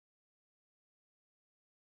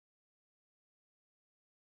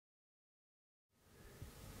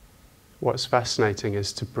what's fascinating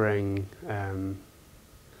is to bring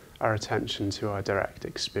our attention to our direct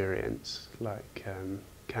experience, like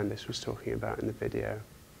Candice was talking about in the video.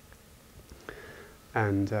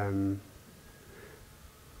 And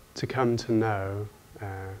to come to know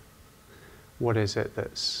what is it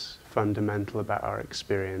that's fundamental about our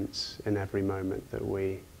experience in every moment that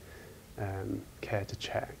we care to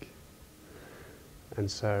check. And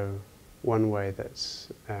so one way that's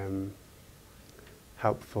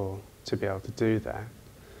helpful to be able to do that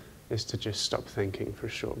is to just stop thinking for a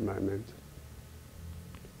short moment.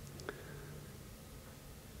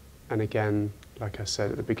 And again, like I said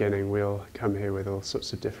at the beginning, we all come here with all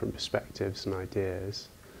sorts of different perspectives and ideas.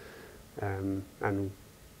 And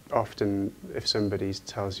often if somebody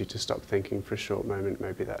tells you to stop thinking for a short moment,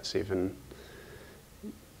 maybe that's even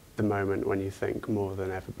the moment when you think more than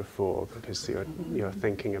ever before, because you're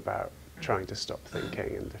thinking about trying to stop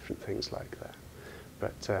thinking and different things like that.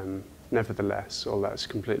 But nevertheless, all that's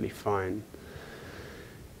completely fine.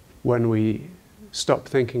 When we stop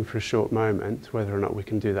thinking for a short moment, whether or not we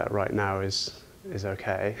can do that right now is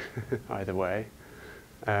okay, either way.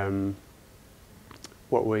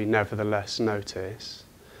 What we nevertheless notice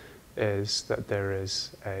is that there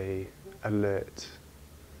is an alert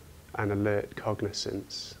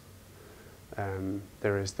cognizance.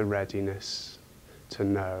 There is the readiness to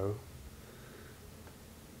know.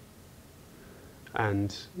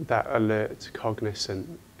 And that alert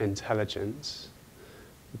cognizant intelligence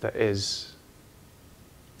that is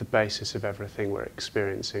the basis of everything we're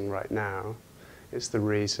experiencing right now, is the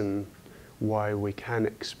reason why we can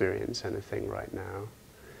experience anything right now,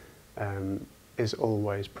 is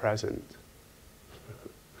always present.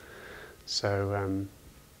 So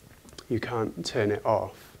you can't turn it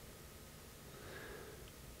off.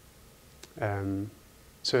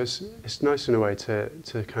 So it's nice in a way to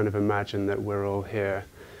kind of imagine that we're all here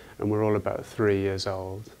and we're all about 3 years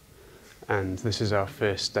old and this is our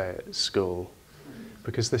first day at school,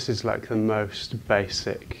 because this is like the most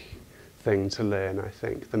basic thing to learn, I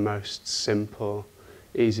think, the most simple,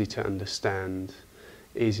 easy to understand,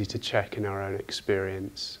 easy to check in our own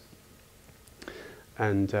experience.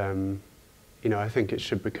 And you know, I think it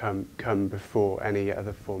should come before any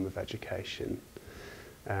other form of education,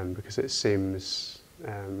 because it seems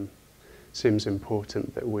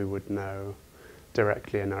important that we would know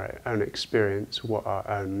directly in our own experience what our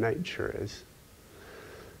own nature is.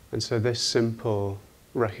 And so this simple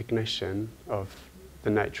recognition of the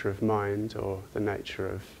nature of mind, or the nature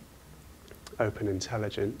of open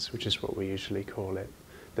intelligence, which is what we usually call it,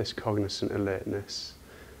 this cognizant alertness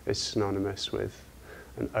is synonymous with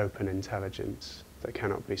an open intelligence that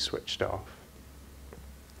cannot be switched off.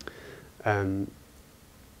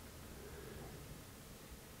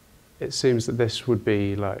 It seems that this would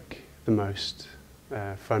be like the most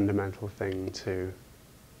fundamental thing to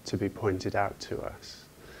be pointed out to us.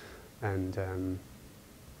 And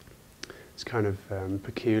it's kind of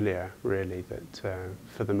peculiar, really, that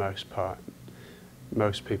for the most part,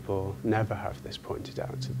 most people never have this pointed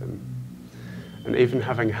out to them. And even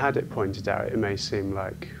having had it pointed out, it may seem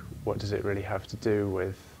like, what does it really have to do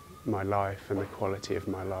with my life and the quality of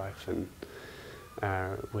my life, and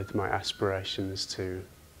with my aspirations to,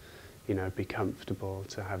 you know, be comfortable,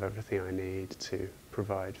 to have everything I need, to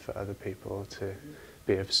provide for other people, to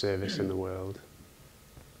be of service in the world.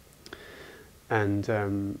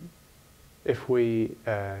 And if we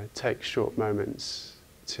take short moments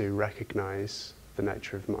to recognize the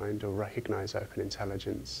nature of mind, or recognize open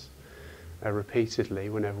intelligence repeatedly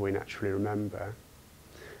whenever we naturally remember,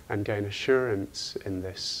 and gain assurance in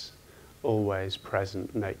this always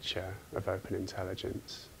present nature of open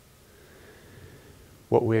intelligence,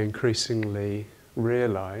 what we increasingly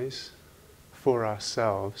realize for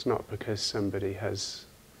ourselves, not because somebody has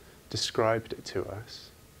described it to us,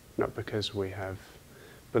 not because we have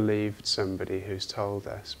believed somebody who's told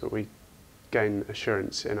us, but we gain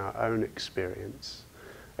assurance in our own experience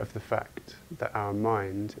of the fact that our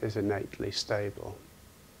mind is innately stable.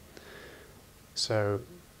 So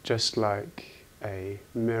just like a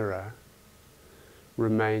mirror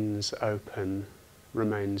remains open,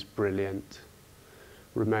 remains brilliant,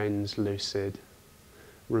 remains lucid,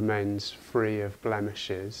 remains free of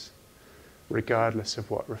blemishes, regardless of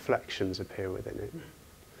what reflections appear within it,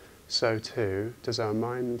 so too does our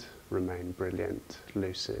mind remain brilliant,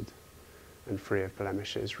 lucid, and free of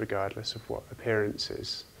blemishes, regardless of what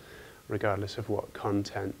appearances, regardless of what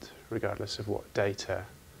content, regardless of what data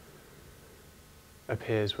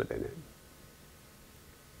appears within it.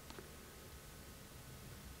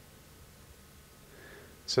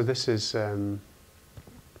 So this is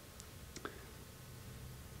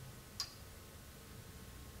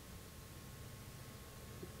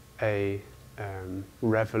a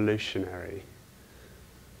revolutionary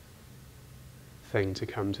thing to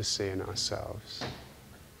come to see in ourselves,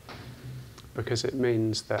 because it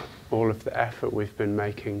means that all of the effort we've been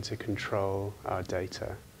making to control our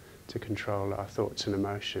data, to control our thoughts and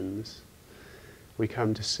emotions, we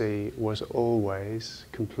come to see was always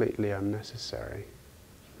completely unnecessary.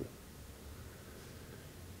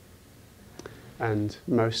 And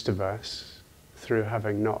most of us, through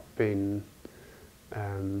having not been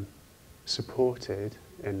supported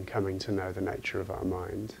in coming to know the nature of our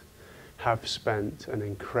mind, have spent an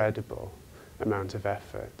incredible amount of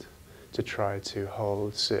effort to try to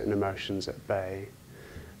hold certain emotions at bay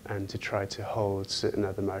and to try to hold certain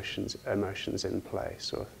other emotions in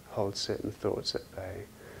place, or hold certain thoughts at bay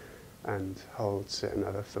and hold certain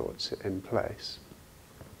other thoughts in place.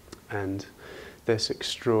 And this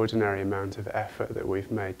extraordinary amount of effort that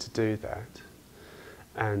we've made to do that,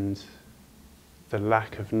 and the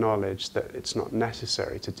lack of knowledge that it's not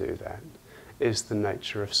necessary to do that, is the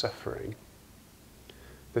nature of suffering.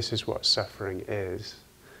 This is what suffering is.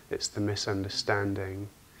 It's the misunderstanding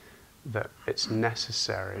that it's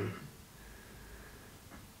necessary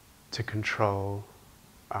to control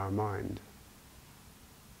our mind.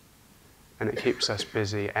 And it keeps us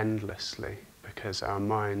busy endlessly, because our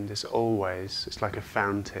mind is always, it's like a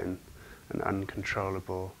fountain, an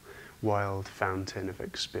uncontrollable, wild fountain of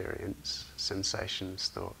experience, sensations,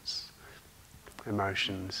 thoughts,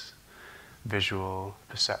 emotions, visual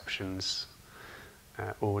perceptions,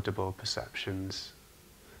 audible perceptions,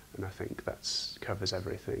 and I think that covers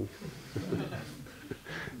everything.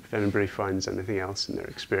 If anybody finds anything else in their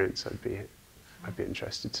experience, I'd be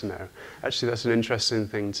interested to know. Actually, that's an interesting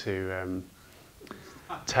thing to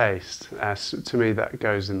taste. To me, that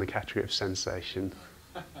goes in the category of sensation.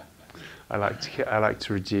 I like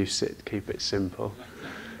to reduce it, keep it simple.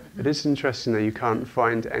 It is interesting that you can't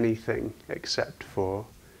find anything except for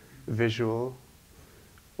visual,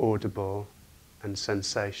 audible, and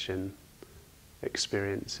sensation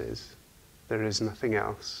experiences. There is nothing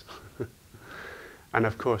else. And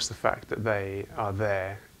of course, the fact that they are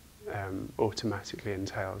there automatically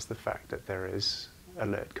entails the fact that there is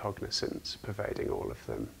alert cognizance pervading all of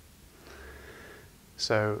them.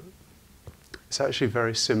 So it's actually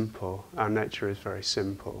very simple. Our nature is very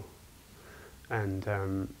simple,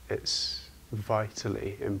 and it's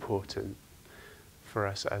vitally important for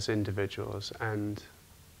us as individuals and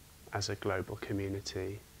as a global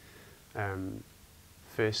community,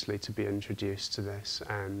 firstly to be introduced to this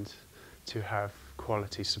and to have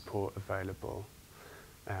quality support available,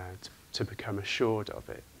 to become assured of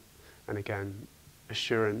it. And again,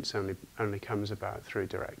 assurance only comes about through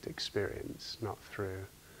direct experience, not through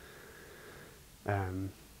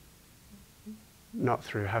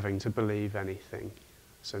having to believe anything.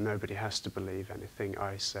 So nobody has to believe anything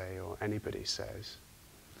I say or anybody says.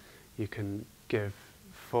 You can give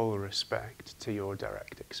full respect to your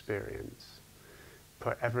direct experience.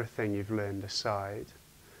 Put everything you've learned aside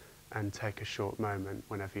and take a short moment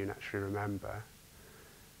whenever you naturally remember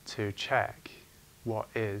to check what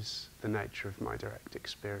is the nature of my direct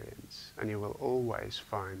experience. And you will always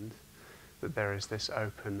find that there is this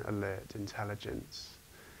open, alert intelligence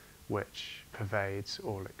which pervades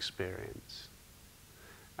all experience.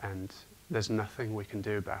 And there's nothing we can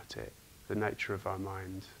do about it. The nature of our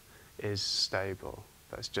mind is stable.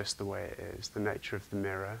 That's just the way it is. The nature of the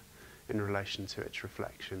mirror in relation to its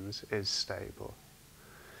reflections is stable.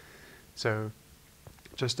 So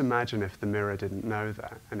just imagine if the mirror didn't know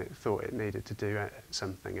that and it thought it needed to do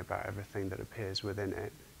something about everything that appears within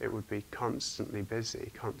it. It would be constantly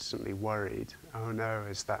busy, constantly worried. Oh no,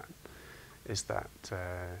 is that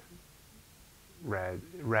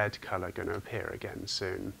red colour going to appear again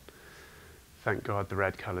soon? Thank God the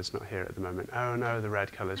red colour's not here at the moment. Oh no, the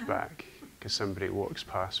red colour's back because somebody walks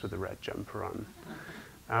past with a red jumper on.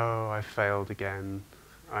 Oh, I failed again.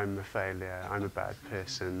 I'm a failure. I'm a bad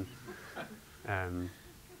person.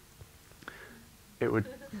 It would,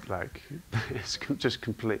 it's just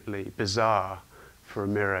completely bizarre for a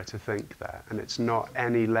mirror to think that. And it's not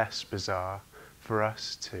any less bizarre for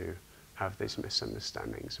us to have these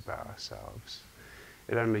misunderstandings about ourselves.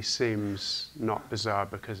 It only seems not bizarre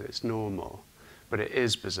because it's normal, but it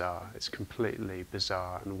is bizarre. It's completely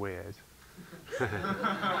bizarre and weird.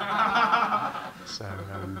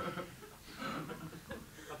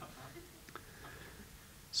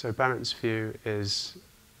 So Balanced View is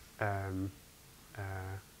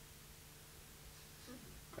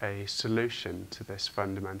a solution to this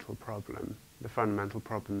fundamental problem. The fundamental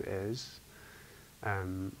problem is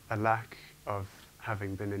a lack of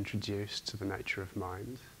having been introduced to the nature of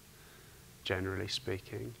mind, generally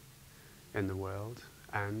speaking, in the world,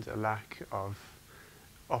 and a lack of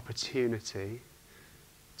opportunity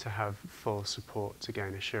to have full support to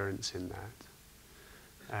gain assurance in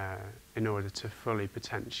that, in order to fully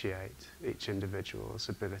potentiate each individual's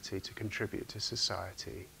ability to contribute to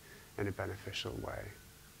society in a beneficial way.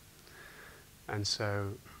 And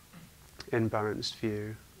so, in Balanced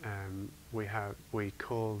View, we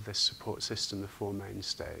call this support system the Four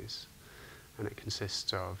Mainstays, and it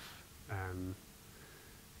consists of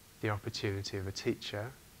the opportunity of a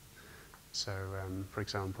teacher. So, for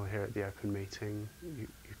example, here at the open meeting, you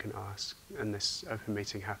can ask, and this open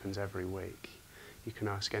meeting happens every week, you can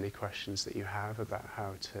ask any questions that you have about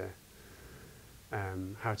how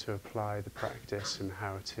to apply the practice and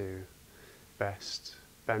how to best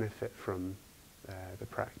benefit from the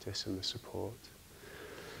practice and the support.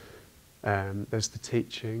 There's the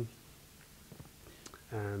teaching,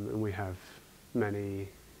 and we have many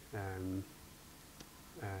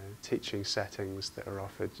teaching settings that are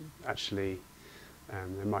offered. Actually,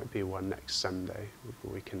 there might be one next Sunday.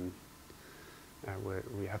 We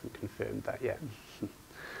haven't confirmed that yet.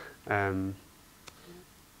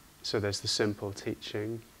 So there's the simple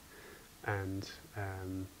teaching, and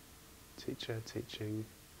teaching,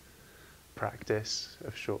 practice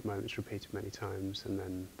of short moments repeated many times, and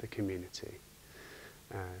then the community.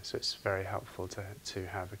 So it's very helpful to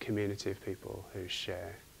have a community of people who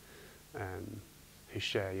share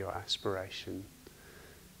your aspiration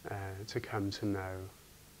to come to know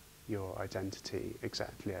your identity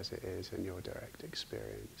exactly as it is in your direct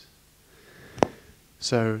experience.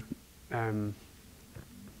 So,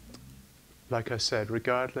 like I said,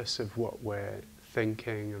 regardless of what we're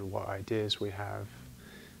thinking and what ideas we have,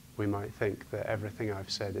 we might think that everything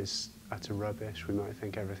I've said is utter rubbish. We might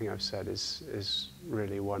think everything I've said is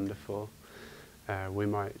really wonderful. We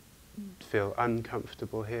might feel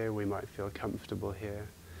uncomfortable here. We might feel comfortable here.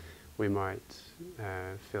 We might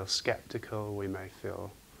feel skeptical. We may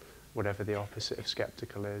feel whatever the opposite of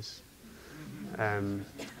skeptical is. And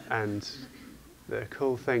the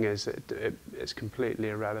cool thing is that it's completely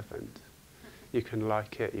irrelevant. You can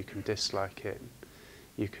like it, you can dislike it,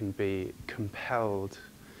 you can be compelled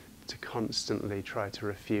to constantly try to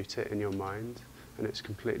refute it in your mind, and it's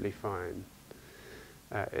completely fine.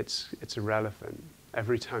 It's irrelevant.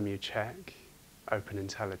 Every time you check, open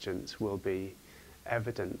intelligence will be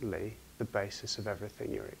evidently the basis of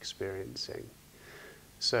everything you're experiencing.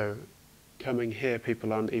 So coming here,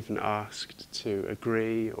 people aren't even asked to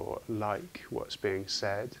agree or like what's being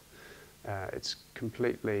said. It's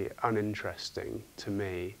completely uninteresting to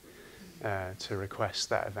me to request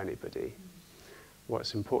that of anybody.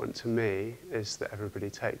 What's important to me is that everybody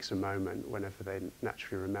takes a moment whenever they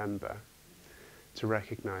naturally remember to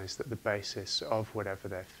recognize that the basis of whatever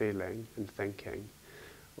they're feeling and thinking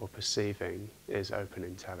or perceiving is open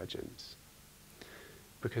intelligence.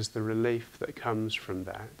 Because the relief that comes from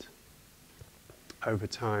that over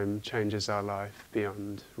time changes our life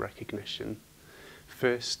beyond recognition.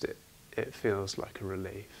 First, it feels like a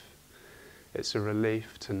relief. It's a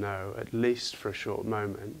relief to know, at least for a short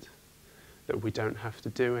moment, that we don't have to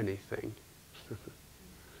do anything.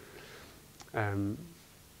 And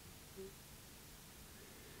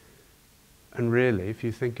really, if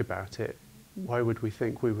you think about it, why would we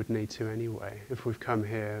think we would need to anyway? If we've come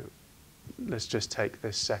here, let's just take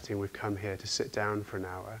this setting, we've come here to sit down for an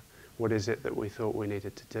hour. What is it that we thought we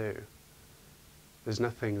needed to do? There's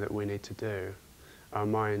nothing that we need to do. Our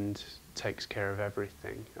mind takes care of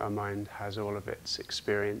everything. Our mind has all of its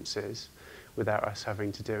experiences without us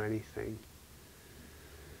having to do anything.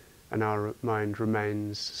 And our mind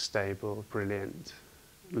remains stable, brilliant,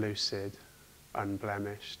 lucid,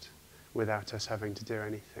 unblemished, without us having to do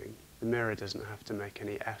anything. The mirror doesn't have to make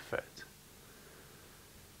any effort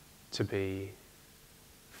to be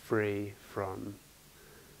free from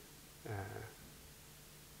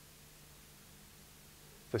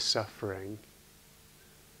the suffering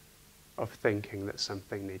of thinking that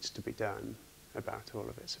something needs to be done about all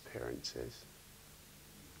of its appearances.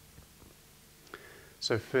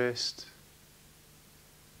 So first,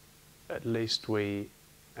 at least we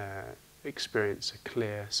experience a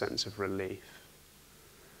clear sense of relief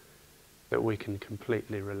that we can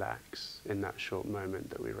completely relax in that short moment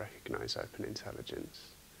that we recognize open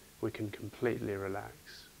intelligence. We can completely relax.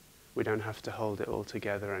 We don't have to hold it all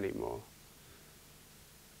together anymore.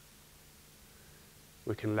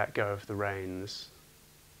 We can let go of the reins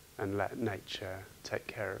and let nature take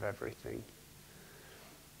care of everything.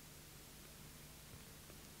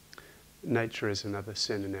 Nature is another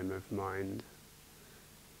synonym of mind.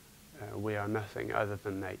 We are nothing other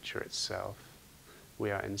than nature itself. We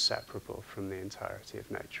are inseparable from the entirety of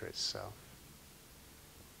nature itself.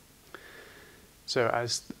 So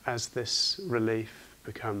as this relief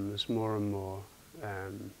becomes more and more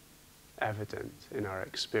evident in our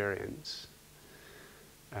experience,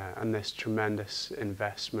 and this tremendous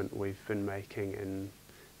investment we've been making in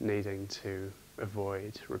needing to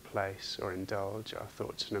avoid, replace or indulge our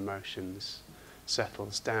thoughts and emotions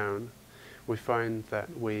settles down, we find that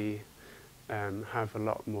we have a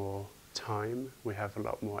lot more time, we have a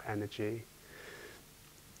lot more energy.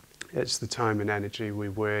 It's the time and energy we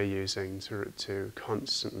were using to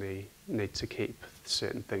constantly need to keep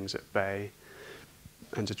certain things at bay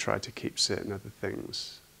and to try to keep certain other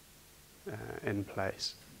things in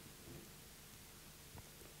place.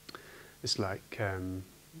 It's like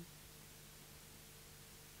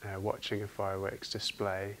watching a fireworks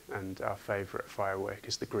display, and our favourite firework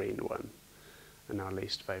is the green one, and our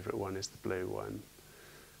least favourite one is the blue one,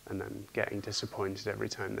 and then getting disappointed every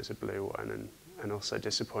time there's a blue one, and also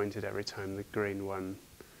disappointed every time the green one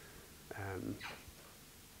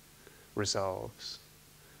resolves.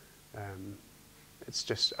 It's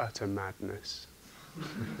just utter madness.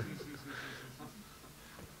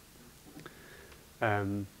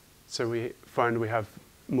 So we find we have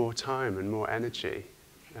more time and more energy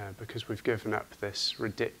because we've given up this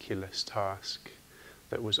ridiculous task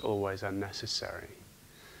that was always unnecessary.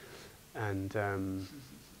 And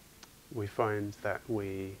we find that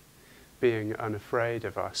being unafraid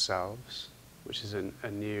of ourselves, which is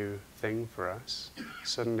a new thing for us,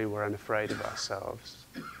 suddenly we're unafraid of ourselves.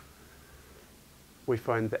 We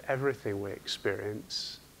find that everything we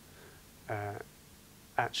experience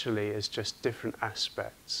actually is just different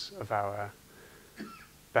aspects of our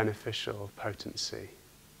beneficial potency.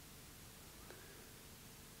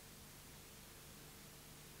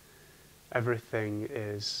 Everything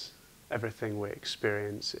we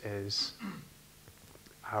experience is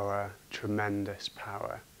our tremendous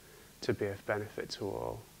power to be of benefit to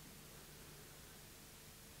all.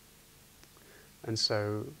 And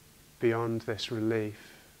so beyond this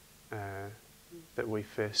relief that we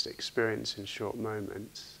first experience in short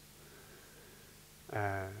moments,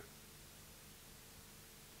 the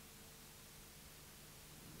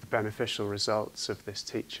beneficial results of this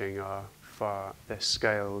teaching they're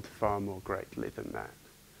scaled far more greatly than that.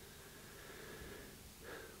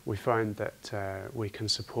 We find that we can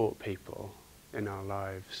support people in our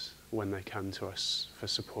lives when they come to us for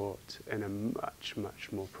support in a much,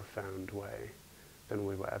 much more profound way than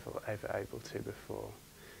we were ever able to before,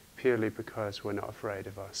 purely because we're not afraid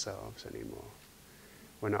of ourselves anymore.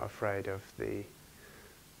 We're not afraid of the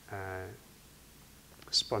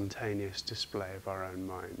spontaneous display of our own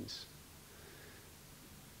minds.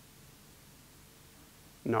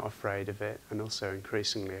 Not afraid of it, and also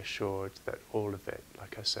increasingly assured that all of it,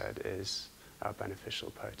 like I said, is our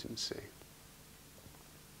beneficial potency.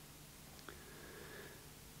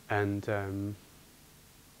 And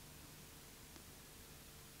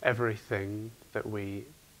everything that we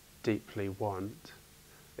deeply want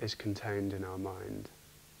is contained in our mind.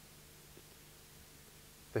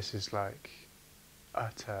 This is like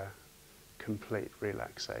utter, complete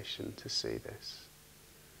relaxation to see this.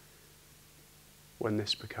 When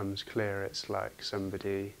this becomes clear, it's like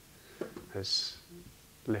somebody has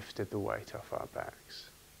lifted the weight off our backs.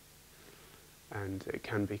 And it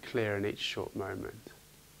can be clear in each short moment.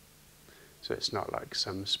 So it's not like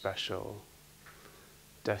some special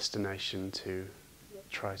destination to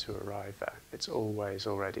try to arrive at. It's always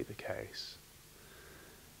already the case.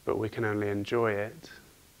 But we can only enjoy it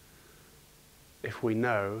if we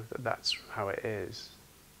know that that's how it is.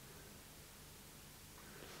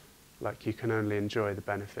 Like, you can only enjoy the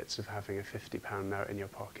benefits of having a £50 note in your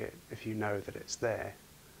pocket if you know that it's there.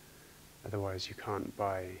 Otherwise you can't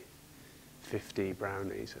buy 50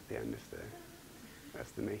 brownies at the end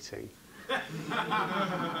of the meeting.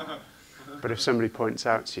 But if somebody points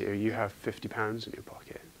out to you, you have £50 in your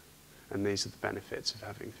pocket, and these are the benefits of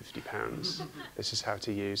having £50, this is how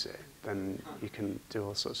to use it, then you can do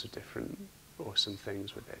all sorts of different awesome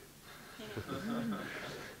things with it.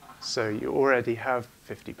 So you already have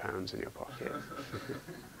 £50 in your pocket.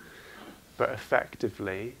 But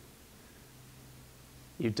effectively,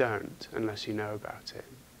 you don't unless you know about it.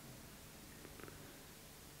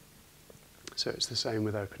 So it's the same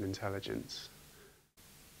with open intelligence.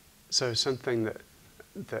 So something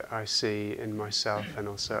that I see in myself and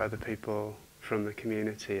also other people from the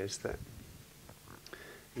community is that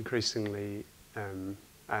increasingly,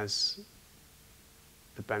 as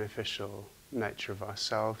the beneficial nature of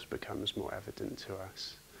ourselves becomes more evident to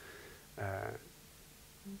us,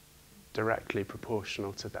 directly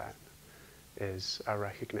proportional to that is our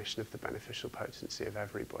recognition of the beneficial potency of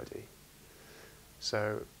everybody.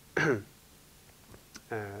 So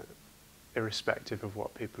irrespective of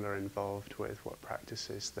what people are involved with, what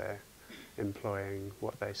practices they're employing,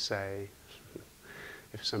 what they say.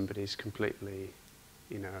 If somebody's completely,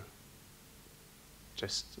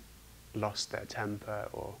 just lost their temper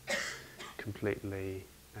or completely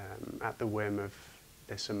at the whim of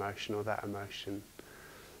this emotion or that emotion,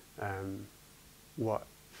 what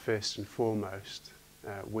first and foremost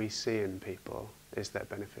we see in people is their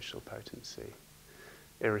beneficial potency,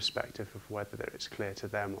 irrespective of whether it's clear to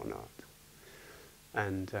them or not.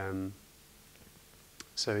 And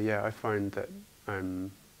so yeah, I find that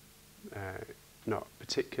I'm not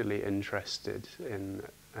particularly interested in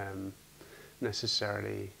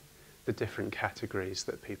necessarily the different categories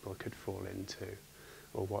that people could fall into,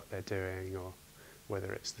 or what they're doing, or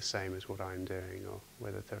whether it's the same as what I'm doing, or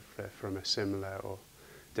whether they're from a similar or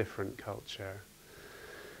different culture.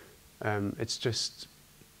 It's just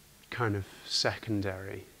kind of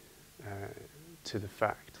secondary to the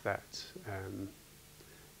fact that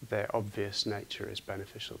their obvious nature is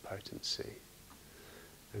beneficial potency.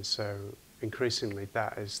 And so increasingly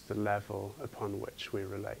that is the level upon which we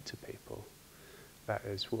relate to people. That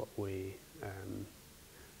is what we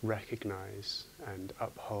recognize and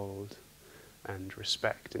uphold and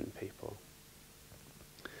respect in people.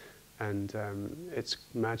 And it's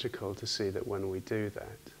magical to see that when we do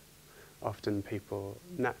that, often people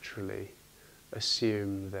naturally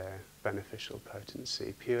assume their beneficial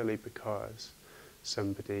potency purely because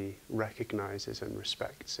somebody recognizes and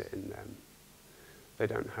respects it in them. They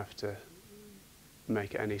don't have to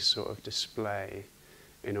make any sort of display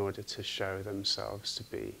in order to show themselves to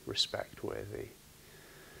be respect-worthy.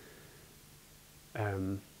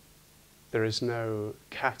 There is no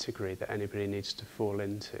category that anybody needs to fall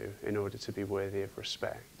into in order to be worthy of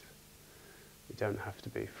respect. You don't have to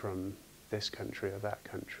be from this country or that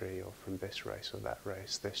country, or from this race or that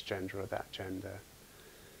race, this gender or that gender.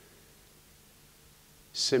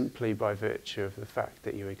 Simply by virtue of the fact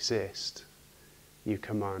that you exist, you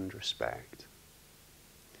command respect.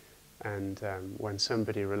 And when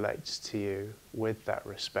somebody relates to you with that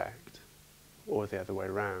respect, or the other way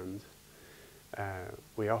around,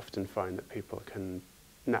 we often find that people can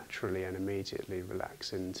naturally and immediately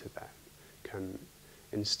relax into that, can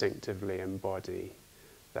instinctively embody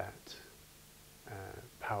that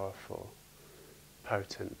powerful,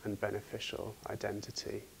 potent and beneficial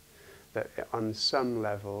identity that on some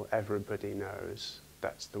level everybody knows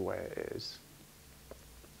that's the way it is.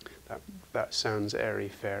 That sounds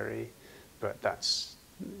airy-fairy, but that's,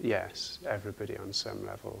 yes, everybody on some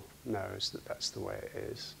level knows that that's the way it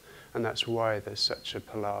is. And that's why there's such a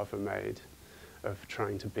palaver made of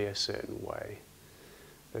trying to be a certain way.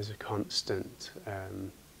 There's a constant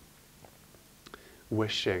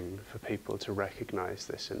wishing for people to recognize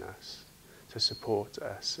this in us, to support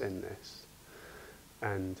us in this.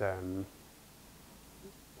 And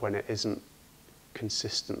when it isn't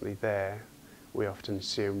consistently there, we often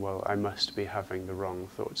assume, well, I must be having the wrong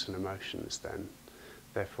thoughts and emotions then.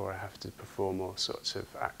 Therefore I have to perform all sorts of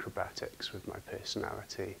acrobatics with my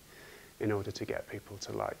personality in order to get people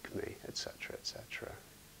to like me, etc., etc.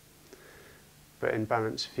 But in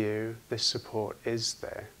Balanced View, this support is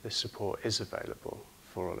there, this support is available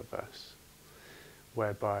for all of us,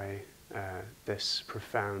 whereby this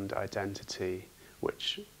profound identity,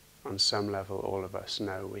 which on some level all of us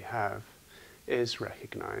know we have, is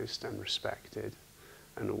recognized and respected,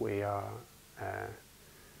 and we are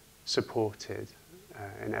supported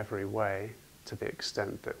in every way to the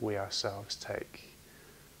extent that we ourselves take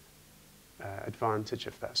advantage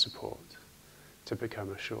of that support to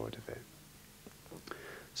become assured of it.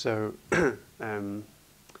 So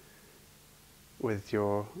with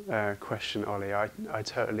your question, Ollie, I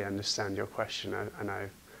totally understand your question, and I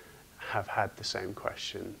have had the same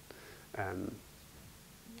question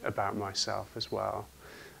about myself as well,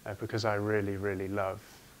 because I really, really love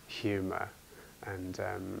humour, and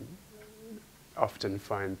often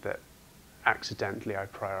find that accidentally I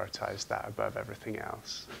prioritise that above everything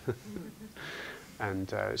else.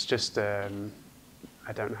 And it's just, I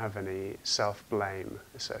don't have any self-blame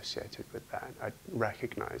associated with that. I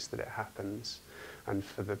recognise that it happens, and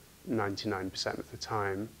for the 99% of the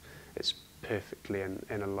time it's perfectly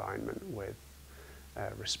in alignment with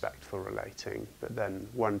respectful relating, but then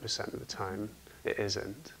 1% of the time it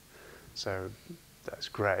isn't. So that's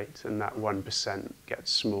great, and that 1%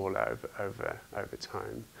 gets smaller over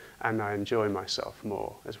time, and I enjoy myself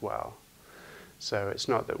more as well. So it's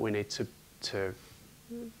not that we need to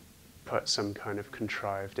put some kind of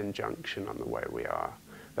contrived injunction on the way we are.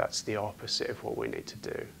 That's the opposite of what we need to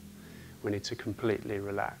do. We need to completely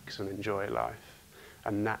relax and enjoy life,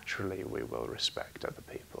 and naturally we will respect other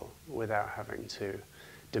people without having to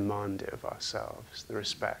demand it of ourselves. The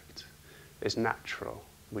respect is natural.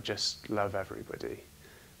 We just love everybody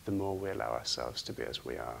the more we allow ourselves to be as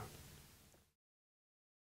we are.